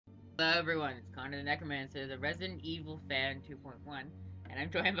Hello everyone, it's Connor the Necromancer, the Resident Evil fan 2.1, and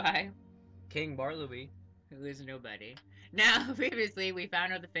I'm joined by King Bartleby, who is nobody. Now, previously, we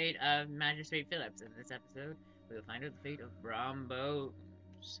found out the fate of Magistrate Phillips. In this episode, we will find out the fate of Brom.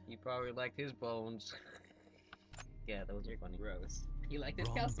 he probably liked his bones. Yeah, those are funny. Gross. He liked his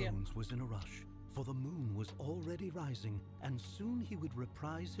Brom calcium. Bones was in a rush, for the moon was already rising, and soon he would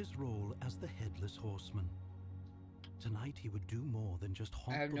reprise his role as the Headless Horseman. Tonight he would do more than just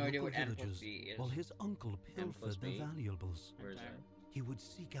haunt the local villagers, while his uncle pilfered their valuables. Where is that? He would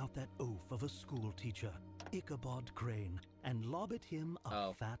seek out that oaf of a school teacher, Ichabod Crane, and lob at him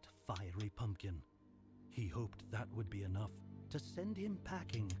a fat, fiery pumpkin. He hoped that would be enough to send him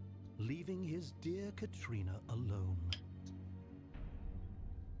packing, leaving his dear Katrina alone.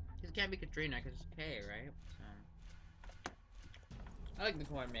 This can't be Katrina because it's K, right? So. I like the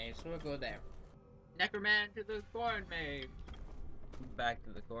corn maze, so we'll go there. Necroman to the corn maze! Back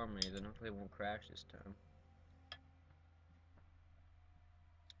to the corn maze, and hopefully it won't crash this time.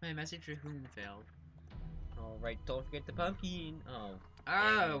 My message to whom failed. Alright, don't forget the pumpkin! Oh.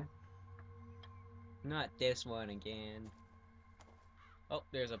 Oh! Not this one again. Oh,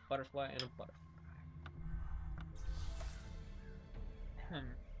 there's a butterfly and a butterfly.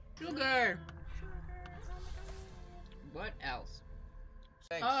 Sugar! What else?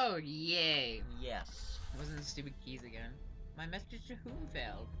 Thanks. Oh, yay! Yes. Wasn't the stupid keys again? My message to whom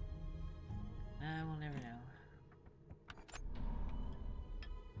failed? I will never know.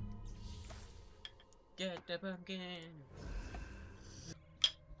 Get the pumpkin!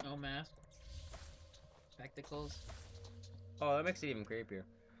 No mask. Spectacles. Oh, that makes it even creepier.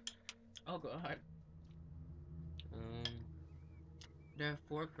 Oh god. There are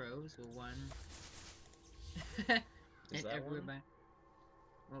 4 crows with one. Is that one?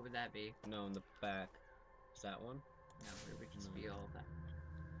 What would that be? No, in the back. Is that one? No, it would just be all of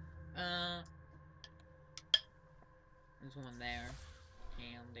that. There's one there.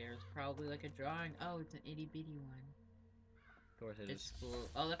 And there's probably like a drawing. Oh, it's an itty bitty one. Of course it It's is. spool.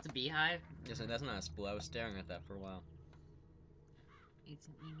 Oh, that's a beehive? Yes, that's not a spool. I was staring at that for a while. It's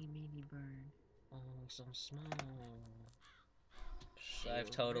an itty bitty bird. Oh, so small. Hey, I've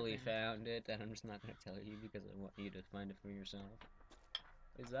what's totally ripping? found it, and I'm just not gonna tell you because I want you to find it for yourself.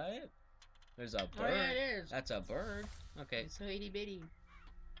 Is that it? There's a bird. Oh yeah, it is. That's a bird. Okay. It's so itty bitty.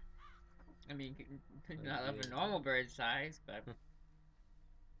 I mean, not of a normal bird size, but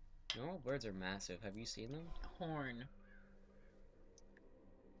Normal birds are massive. Have you seen them? horn.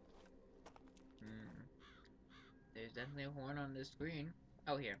 There's definitely a horn on this screen.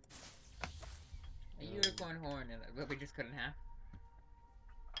 Oh, here. A unicorn horn, but we just cut in half.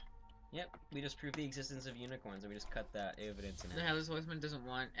 Yep. We just proved the existence of unicorns, and we just cut that evidence in The half. Headless Horseman doesn't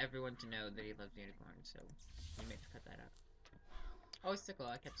want everyone to know that he loves unicorns, so he made to cut that out. Oh, sickle!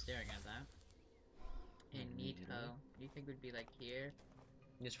 I kept staring at that. Inito. Do you think would be like here?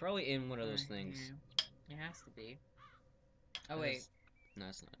 It's probably in one of those Or things. here? It has to be. Oh wait. No,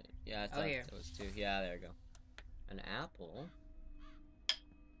 that's not it. Yeah, I thought here. that was 2. Yeah, there we go. An apple?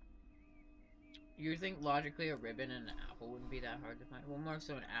 You think logically a ribbon and an apple wouldn't be that hard to find? Well, more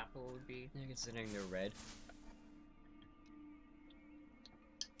so an apple would be. Yeah, considering they're red.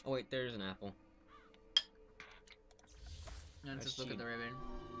 Oh wait, there's an apple. Let's I just look see. at the ribbon.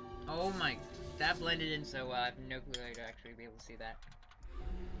 Oh my, that blended in so well. I have no clue how to actually be able to see that.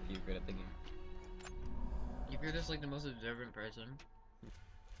 If you're good at the game. If you're just like the most observant person,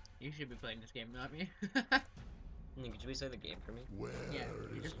 you should be playing this game, not me. Could you please say the game for me? Where Yeah,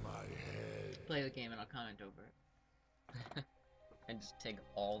 you is just my head? play the game and I'll comment over it. And just take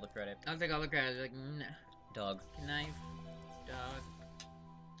all the credit. I'll take all the credit. Like, nah. Dog. Knife, dog.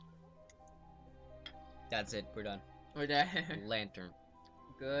 That's it. We're done. Or that. Lantern.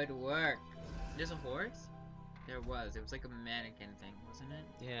 Good work. There's a horse? There was. It was like a mannequin thing, wasn't it?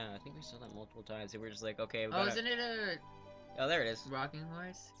 Yeah, I think we saw that multiple times. We were just like, okay, we Oh, gotta... isn't it a Oh, there it is. rocking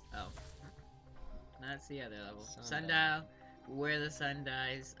horse? Oh. That's the other level. Sundial. Sundial. Where the sun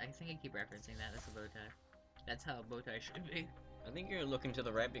dies. I think I keep referencing that. That's a bow tie. That's how a bow tie should be. I think you're looking to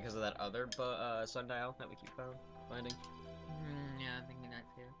the right because of that other sundial that we keep finding. Yeah, I'm thinking that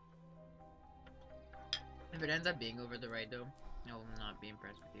too. If it ends up being over the right though, I will not be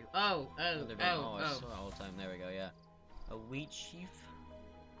impressed with you. Oh, I oh. saw it all the time. There we go, yeah. A wheat sheaf?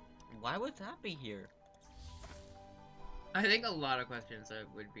 Why would that be here? I think a lot of questions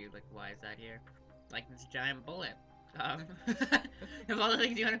would be like, why is that here? Like this giant bullet. Of all the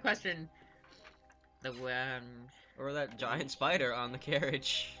things you want to question, Or that giant spider on the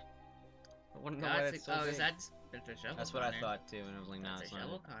carriage. I want to know why that's so oh, big. is that that's a shovel? That's what I Connor. thought too, and I was like, nah, That's it's a not.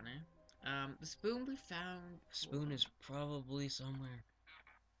 shovel, Connor. The spoon we found. Spoon is probably somewhere.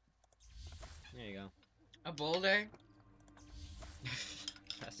 There you go. A boulder?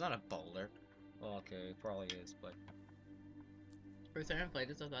 That's not a boulder. Well, okay, it probably is, but... First time I played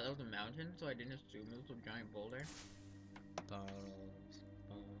this, I thought it was a mountain, so I didn't assume it was a giant boulder. Bottles.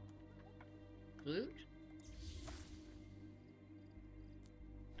 Flute?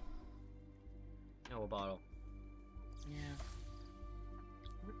 No, a bottle. Yeah.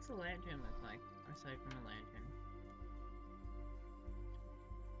 What's the lantern look like, aside from a lantern?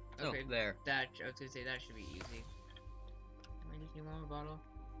 Okay, Oh, there. that, I was gonna say, that should be easy. I just need one more bottle.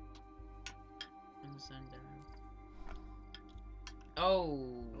 And the sundial.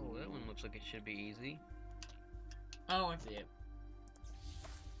 Oh! Oh, that one looks like it should be easy. Oh, I see it.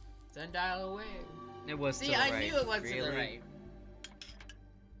 Sundial away. It was See, to the I right. knew it was to Really? the right.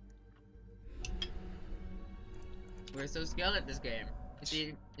 We're so skilled at this game.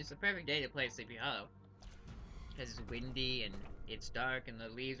 See, it's the perfect day to play Sleepy Hollow. Because it's windy and it's dark and the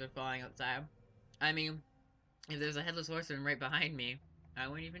leaves are falling outside. I mean, if there's a headless horseman right behind me, I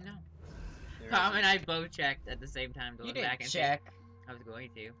wouldn't even know. Tom and I both checked at the same time to You look didn't back and check. see. I was going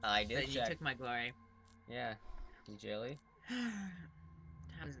to. I did But you check. took my glory. Yeah. You jelly?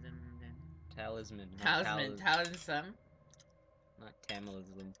 Talisman. Talisman. Talisman. Not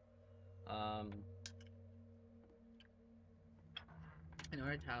Tamilism. You know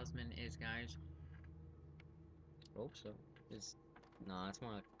what a talisman is, guys? Hope so. It's... Nah, it's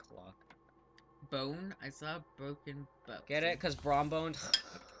more like a clock. Bone? I saw a broken bone. Get it? Cause Brom boned?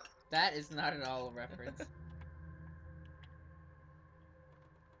 That is not at all a reference.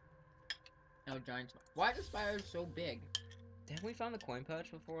 No, giant spider. Why are the spiders so big? Have we found the coin pouch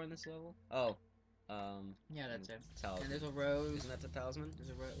before in this level? Oh. Yeah, that's it. Talisman. And there's a rose. Isn't that the talisman? There's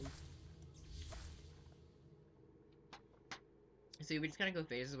a rose. See, we just kind of go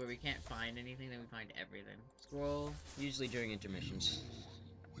phases where we can't find anything, then we find everything. Scroll. Usually during intermissions.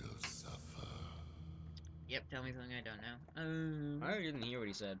 Will suffer. Yep, tell me something I don't know. I didn't hear what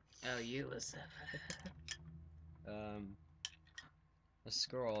he said. Oh, you will suffer. A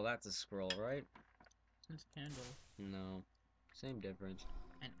scroll, that's a scroll, right? It's a candle. No. Same difference.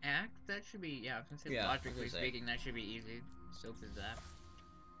 An axe? That should be, yeah, I was gonna say, Yeah, logically it's a- speaking, that should be easy. Soap is that.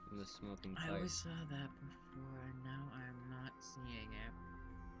 The smoking I pipe. always saw that before, and now I'm not seeing it.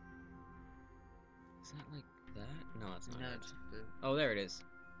 Is that like that? No, it's not. No, it. it's the... Oh, there it is.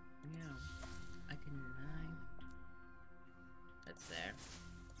 Yeah. I can knife. That's there.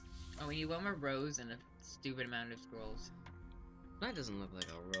 Oh, we need one more rose and a stupid amount of scrolls. That doesn't look like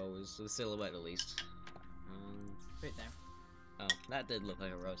a rose. The silhouette, at least. Right there. Oh, that did look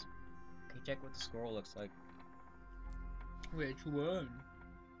like a rose. Okay, check what the scroll looks like. Which one?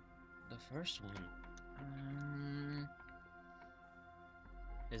 The first one.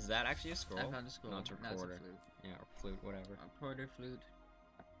 Is that actually a scroll? I found a scroll. No, it's a No, recorder. flute. Yeah, or flute, whatever. Recorder, flute.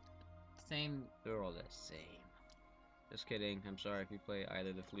 Same. They're all the same. Just kidding. I'm sorry if you play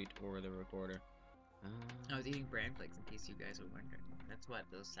either the flute or the recorder. I was eating bran flakes in case you guys were wondering. That's what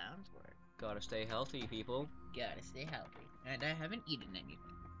those sounds were. Gotta stay healthy, people. Gotta stay healthy. And I haven't eaten anything.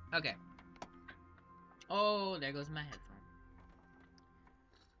 Okay. Oh, there goes my headphone.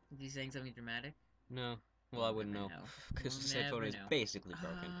 Is he saying something dramatic? No. Well, I wouldn't know. Because We'll this headphone never is know. basically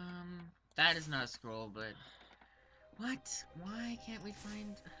broken. That is not a scroll, but... What? Why can't we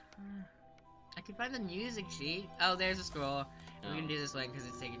find... I can find the music sheet. Oh, there's a scroll. We're gonna do this one because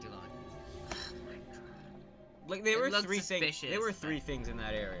it's taking too long. Like, there It were looks three things. suspicious, There were but- three things in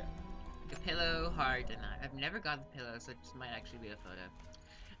that area. The pillow, heart, and I've never got the pillow, so this might actually be a photo.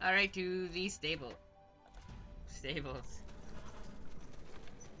 Alright, to the stable. Stables.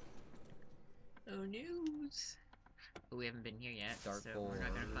 Oh, news. But we haven't been here yet, so we're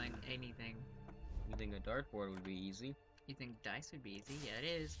not gonna find anything. You think a dartboard would be easy? You think dice would be easy? Yeah,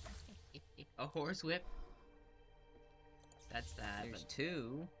 it is. A horse whip. That's that. There's But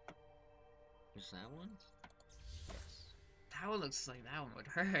two. Is that one? Yes. that one looks like that one would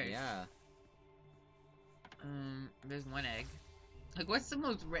hurt. Yeah. There's one egg. Like, what's the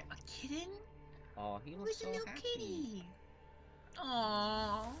most a kitten? Oh, he looks Where's so the new happy. kitty?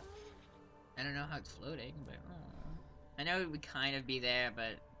 Aww. I don't know how it's floating, but aww. I know it would kind of be there,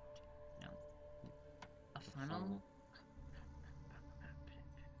 but no. A funnel?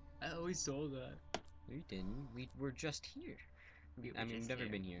 I always saw that. We didn't. We were just here. I mean, we've never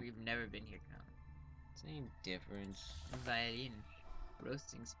been here. We've never been here, Colin. Same difference. A violin.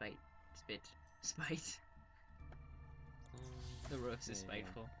 Roasting spite. Spite. The roast is Yeah.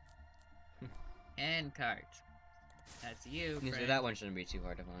 spiteful. And cart. That's you, So friend. that one shouldn't be too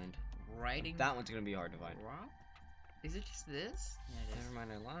hard to find. Writing. That one's gonna be hard to find. Rock? Is it just this? Yeah, it is. Never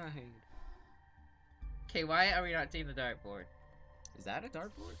mind, I lied. Okay, why are we not seeing the dartboard? Is that a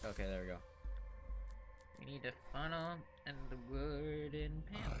dartboard? Okay, there we go. We need a funnel and the wooden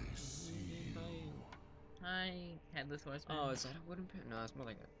I panel. see you. Hi, headless horseman. Oh, is that a wooden pin? No, it's more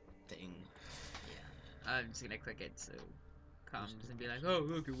like a thing. Yeah. I'm just gonna click it so Calm doesn't be like, oh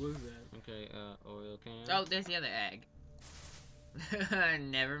look, it was that. Okay, oil can. Oh, there's the other egg.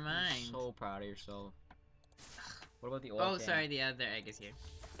 Never mind. I'm so proud of yourself. What about the oil Oh, can? sorry, the other egg is here.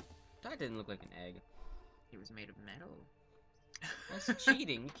 That didn't look like an egg. It was made of metal. That's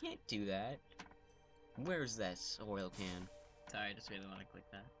cheating. You can't do that. Where's this oil can? Sorry, I just really want to click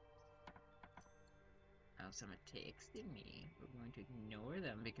that. Oh, someone texted me. We're going to ignore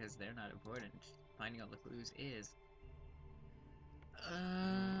them because they're not important. Finding all the clues is.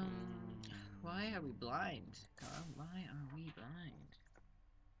 Why are we blind? God, why are we blind?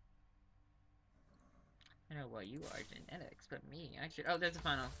 I know what you are, genetics, but me, I should. Oh, there's a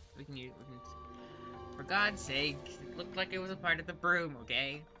funnel. We can use. For God's sake, it looked like it was a part of the broom.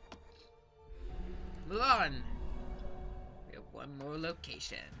 Okay. Move on. We have one more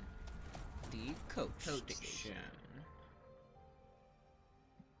location. The coach Coach station. station.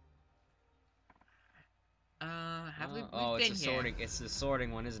 Have we oh, been it's the here? sorting. It's the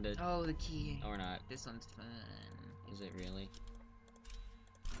sorting one, isn't it? Oh, the key. Or not? This one's fun. Is it really?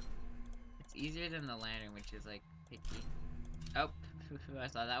 It's easier than the lantern, which is like picky. Oh, I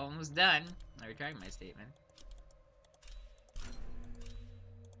thought that one was done. I retract my statement.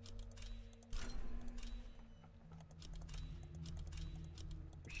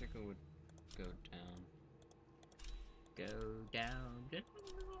 Wish I would go down. Go down.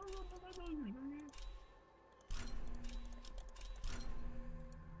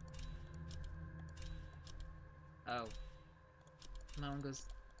 Oh. My one goes.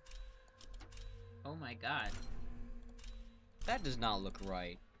 Oh my god. That does not look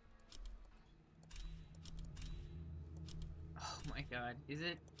right. Oh my god. Is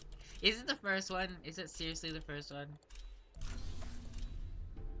it? Is it the first one? Is it seriously the first one?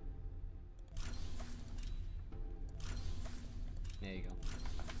 There you go.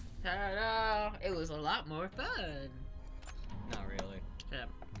 Ta-da! It was a lot more fun. Not really.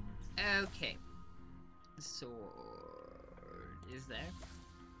 Okay. Sword is there?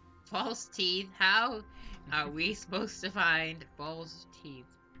 False teeth? How are we supposed to find false teeth?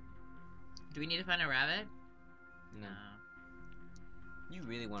 Do we need to find a rabbit? No. You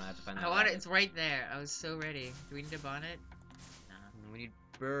really want to have to find that I want it. rabbit. It's right there. I was so ready. Do we need a bonnet? No. We need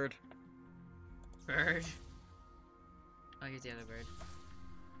bird. Bird. Oh, here's the other bird.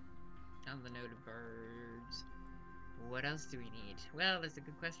 On the note of birds. What else do we need? Well, that's a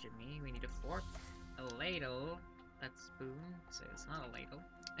good question, me. We need a fork, a ladle, that's spoon, so it's not a ladle.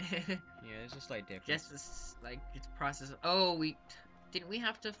 Yeah, it's just like different. Just this, like, it's process. Oh, didn't we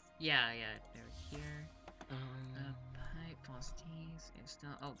have to? Yeah, they're here. Pipe, false teeth, and still.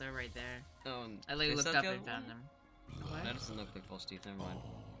 Oh, they're right there. I is looked that up the and other found one? them. What? That doesn't look like false teeth. Never mind.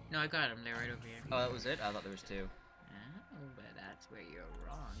 No, I got them. They're right over here. Oh, that was it. I thought there was two. Oh, but that's where you're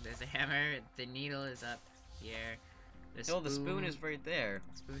wrong. There's a hammer. The needle is up here. The spoon is right there.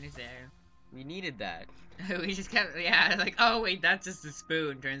 Spoon is there. We needed that. We just kept, yeah, like, oh wait, that's just a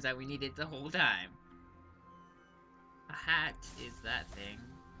spoon. Turns out we need it the whole time. A hat is that thing.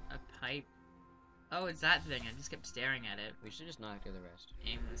 A pipe. Oh, it's that thing. I just kept staring at it We should just not do the rest.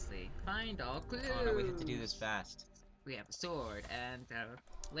 aimlessly. Find all clues. Oh no, we have to do this fast. We have a sword and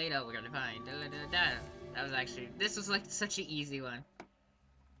later we're gonna find. That was actually. This was like such an easy one.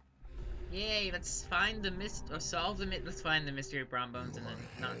 Yay! Let's find the solve the let's find the mystery of Brom bones and then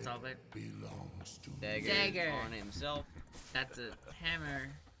not solve it. Belongs to Dagger. On himself. That's a hammer.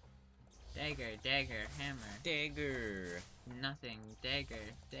 Dagger, hammer. Dagger. Nothing. Dagger.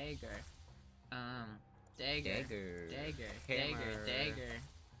 Dagger. Dagger. Hammer. Dagger.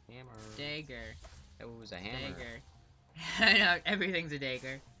 Hammer. Dagger. That was a hammer. Dagger. I know, everything's a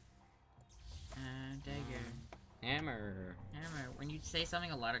dagger. Dagger. Hammer. Hammer. When you say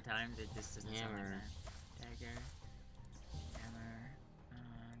something a lot of times, it just doesn't sound like Hammer. that. Dagger. Hammer.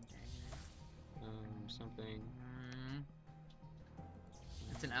 Dagger. Something.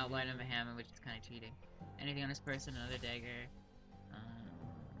 It's an outline of a hammer, which is kind of cheating. Anything on this person, another dagger.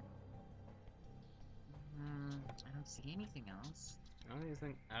 I don't see anything else. I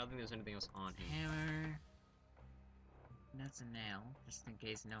don't think there's anything else on him. Hammer. That's a nail, just in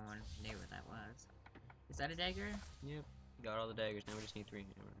case no one knew what that was. Is that a dagger? Yep. Got all the daggers. Now we just need 3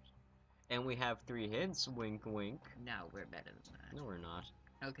 hammers. And we have 3 hits. Wink, wink. No, we're better than that. No, we're not.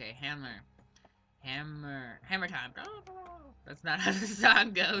 Okay, hammer. Hammer time. That's not how the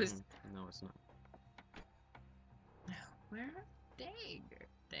song goes. No, it's not. Where are daggers?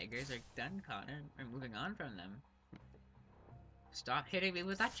 Daggers are done, Connor. We're moving on from them. Stop hitting me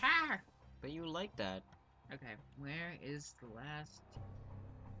with that chair! But you like that. Okay, where is the last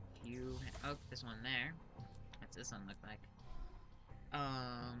few? Oh, there's one there. What's this one look like?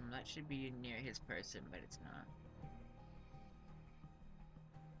 That should be near his person, but it's not.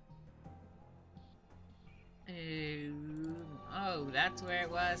 Oh, that's where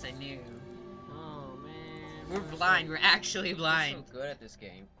it was. I knew. Oh man. We're blind. We're actually blind. We're so good at this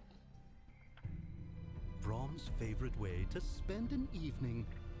game. Brom's favorite way to spend an evening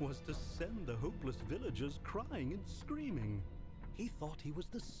was to send the hopeless villagers crying and screaming. He thought he was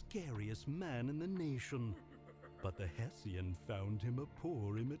the scariest man in the nation, but the Hessian found him a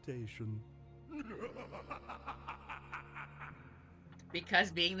poor imitation.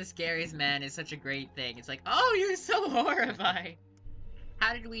 Because being the scariest man is such a great thing. It's like, oh, you're so horrified.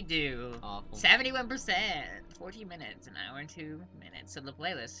 How did we do? Awful. 71%. 40 minutes, an hour and 2 minutes. So the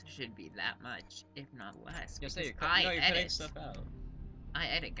playlist should be that much, if not less. You'll say Because you're cutting stuff out. I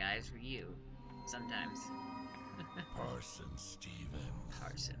edit, guys, for you. Sometimes. Parson Stevens.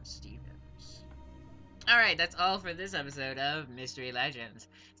 Parson Stevens. Alright, that's all for this episode of Mystery Legends.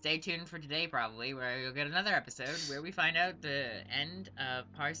 Stay tuned for today, probably, where you'll get another episode where we find out the end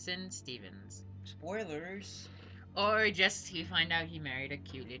of Parson Stevens. Spoilers. Or just you find out he married a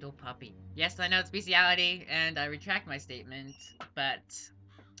cute little puppy. Yes, I know it's bestiality, and I retract my statement, but,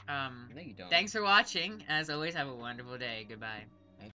 No, you don't. thanks for watching. As always, have a wonderful day. Goodbye.